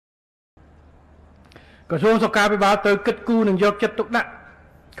ក្រសួងសុខាភិបាលត្រូវគិតគូរនិងយកចិត្តទុកដាក់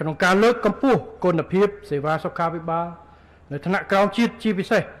ក្នុងការលើកកម្ពស់គុណភាពសេវាសុខាភិបាលនៅថ្នាក់ក្រោមជាតិជាពិ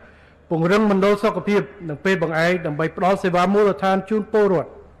សេសពង្រឹងមណ្ឌលសុខភាពនិងពេទ្យបង្អែកដើម្បីផ្តល់សេវាមូលដ្ឋានជូនពលរដ្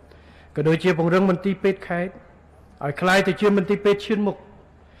ឋក៏ដូចជាពង្រឹងមន្ទីរពេទ្យខេត្តឲ្យក្លាយទៅជាមន្ទីរពេទ្យឈានមុខ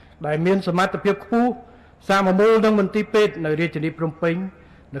ដែលមានសមត្ថភាពខ្ពស់សាមមូលនឹងមន្ទីរពេទ្យនៅរាជធានីភ្នំពេញ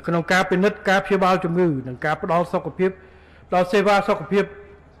នៅក្នុងការពិនិត្យការព្យាបាលជំងឺនិងការផ្តល់សុខភាពដល់សេវាសុខភាព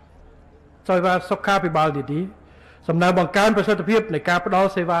សេវាសុខាភិបាលទីសំដៅបង្កើនប្រសិទ្ធភាពនៃការផ្តល់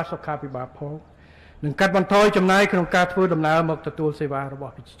សេវាសុខាភិបាលផងនិងកាត់បន្ថយចំណាយក្នុងការធ្វើដំណើរមកទទួលសេវារប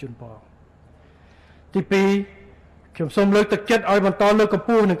ស់ប្រជាជនផងទី2ខ្ញុំសូមលើកទឹកចិត្តឲ្យបន្តលើកកម្ព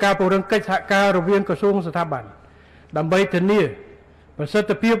ស់នឹងការពង្រឹងកិច្ចសហការរវាងក្រសួងស្ថាប័នដើម្បីធានាប្រសិទ្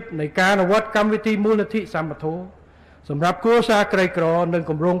ធភាពនៃការអនុវត្តកម្មវិធីមូលនិធិសម្បត្តិសម្រាប់គ្រួសារក្រីក្រនិង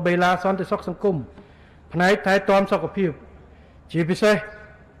គម្រោងបេឡាសន្តិសុខសង្គមផ្នែកថែទាំសុខភាពជាពិសេស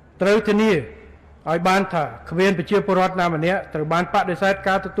ត្រូវធានាឲ្យបានថាគ្មានប្រជាពលរដ្ឋណាម្នាក់ត្រូវបានបដិសេធ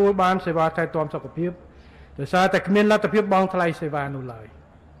ការទទួលបានសេវាថែទាំសុខភាពដោយសារតែគ្មានលទ្ធភាពបង់ថ្លៃសេវានោះឡើយ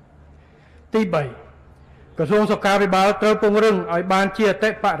ទី3ក្រសួងសុខាភិបាលត្រូវពង្រឹងឲ្យបានជាអតិ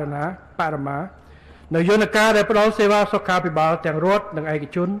បរមានៅយន្តការដែលផ្ដល់សេវាសុខាភិបាលទាំងរដ្ឋនិងឯក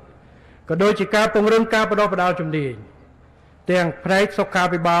ជនក៏ដូចជាការពង្រឹងការបណ្ដុះបណ្ដាលជំនាញទាំងផ្នែកសុខា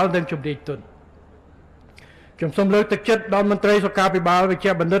ភិបាលនិងជំនាញទន់ខ្ញុំសូមលើកទឹកចិត្តដល់មន្ត្រីសុខាភិបាលវិជ្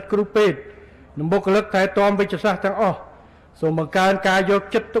ជាបណ្ឌិតគ្រូពេទ្យនិងបុគ្គលិកថែទាំវិជ្ជសាស្ត្រទាំងអស់សូមបង្កើនការយក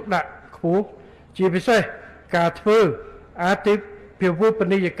ចិត្តទុកដាក់ខ្ពស់ជាពិសេសការធ្វើអាទិភាពវប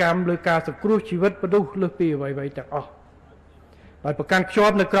នីយកម្មលើការសង្គ្រោះជីវិតមនុស្សលើសពីអ្វីៗទាំងអស់ដោយប្រកាន់ខ្ជា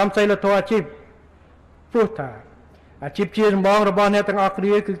ប់នៅក្រមសីលធម៌អាជីពព្រោះថាអាជីពជាចម្បងរបស់អ្នកទាំងអស់គ្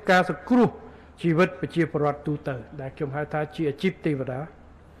នាគឺការសង្គ្រោះជីវិតប្រជាពលរដ្ឋទូទៅដែលខ្ញុំហៅថាជាអាជីពទេវតា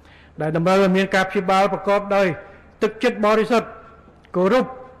ដែលតម្រូវឲ្យមានការព្យាបាលប្រកបដោយទឹកចិត្តបរិសុទ្ធគោរព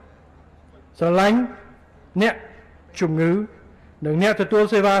ស្រឡាញ់អ្នកជំងឺនិងអ្នកទទួល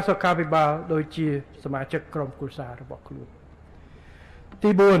សេវាសុខាភិបាលដូចជាសមាជិកក្រុមគ្រួសាររបស់ខ្លួនទី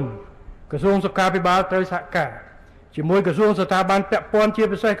4ក្រសួងសុខាភិបាលត្រូវសហការជាមួយក្រសួងស្ថាប័នពាក់ព័ន្ធជា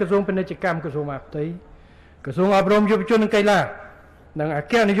ពិសេសក្រសួងពាណិជ្ជកម្មក្រសួងមហាផ្ទៃក្រសួងអប់រំយុវជននិងកីឡានិងអ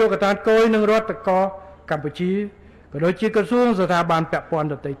គ្គនាយកដ្ឋានគយនិងរដ្ឋកោកម្ពុជាក៏ដូចជាក្រសួងស្ថាប័នពាក់ព័ន្ធ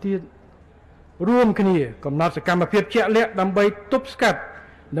ដទៃទៀតរួមគ្នាកំណត់សកម្មភាពជាក់លាក់ដើម្បីទប់ស្កាត់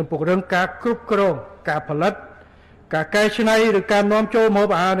និងពង្រឹងការគ្រប់គ្រងការផលិតការកែច្នៃឬការនាំចូលម្ហូប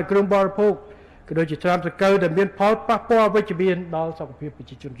អាហារនិងគ្រឿងបរិភោគក៏ដូចជាត្រាំសង្កូវដែលមានផលប៉ះពាល់អវិជ្ជមានដល់សុខភាពប្រ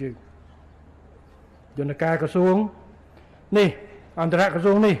ជាជនយើងយន្តការក្រសួងនេះអន្តរក្រ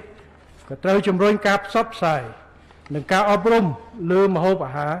សួងនេះក៏ត្រូវជំរុញការផ្សព្វផ្សាយនិងការអប់រំលើម្ហូប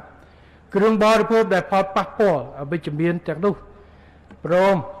អាហារគ្រឿងបរិភោគដែលផលប៉ះពាល់អវិជ្ជមានទាំងនោះព្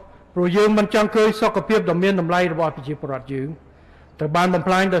រោះយើងមិនចង់ឃើញសុខភាពដ៏មានតម្លៃរបស់ប្រជាពលរដ្ឋយើងត្រូវបានបំ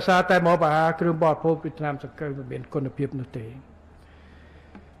ផ្លាញដោយសារតែម្ហូបអាហារគ្រឿងបរិភោគពីថ្នាំសង្កូវមិនមានគុណភាពនោះទេ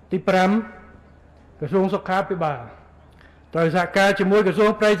ទី5ក្រសួងសុខាភិបាលត្រូវសហការជាមួយក្រសួង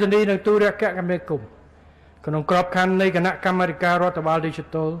ប្រៃសណីនិងទូរគមនាគមន៍ក្នុងក្របខ័ណ្ឌនៃគណៈកម្មាធិការរដ្ឋបាល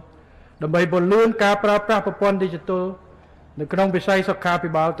Digital ដើម្បីពន្លឿនការប្រើប្រាស់ប្រព័ន្ធ Digital នៅក្នុងវិស័យសុខាភិ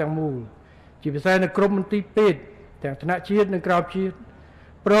បាលទាំងមូលជាពិសេសនៅក្រុមមន្ទីរពេទ្យទាំងថ្នាក់ជាតិនិងក្រៅជាតិ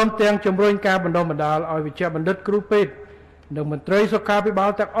ព្រមទាំងជំរុញការបណ្ដុះបណ្ដាលឲ្យវិជ្ជាបណ្ឌិតគ្រូពេទ្យនិងមន្ត្រីសុខាភិបាល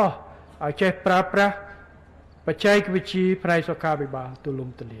ទាំងអស់ឲ្យចេះប្រើប្រាស់បច្ចេកវិទ្យាផ្នែកសុខាភិបាលទូលំ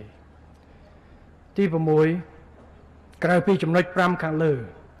ទូលាយទី6ក្រៅពីចំណុច5ខាងលើ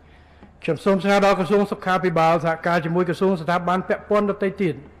ខ្ញុំសូមស្នើដល់ក្រសួងសុខាភិបាលសហការជាមួយក្រសួងស្ថាប័នពាក់ព័ន្ធដទៃ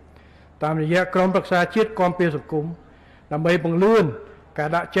ទៀតតាមរយៈក្រុមប្រឹក្សាជាតិគាំពារសង្គមដើម្បីពង្រឹងការ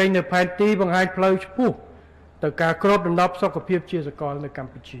ដាក់ចេញនូវផែនទីបង្ហាញផ្លូវឆ្ពោះទៅការគ្របដណ្ដប់សុខភាពជាសកលនៅក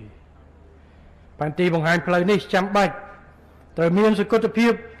ម្ពុជាផែនទីបង្ហាញផ្លូវនេះចាំបាច់ត្រូវមានសកលភា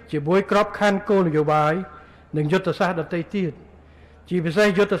ពជាមួយក្របខ័ណ្ឌគោលនយោបាយនិងយុទ្ធសាស្ត្រដទៃទៀតជាពិសេស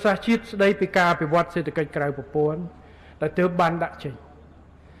យុទ្ធសាស្ត្រជាតិស្ដីពីការអភិវឌ្ឍសេដ្ឋកិច្ចក្រៅប្រព័ន្ធដែលទើបបានដាក់ចេញ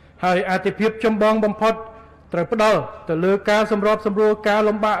ហើយអាទិភាពចម្បងបំផុតត្រូវផ្ដោតទៅលើការសម្របសម្រួលការ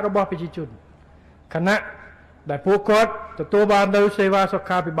លំបាករបស់ប្រជាជនខណៈដែលពួកគាត់ទទួលបាននូវសេវាសុ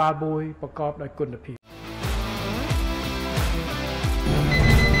ខាភិបាលមួយប្រកបដោយគុណភាព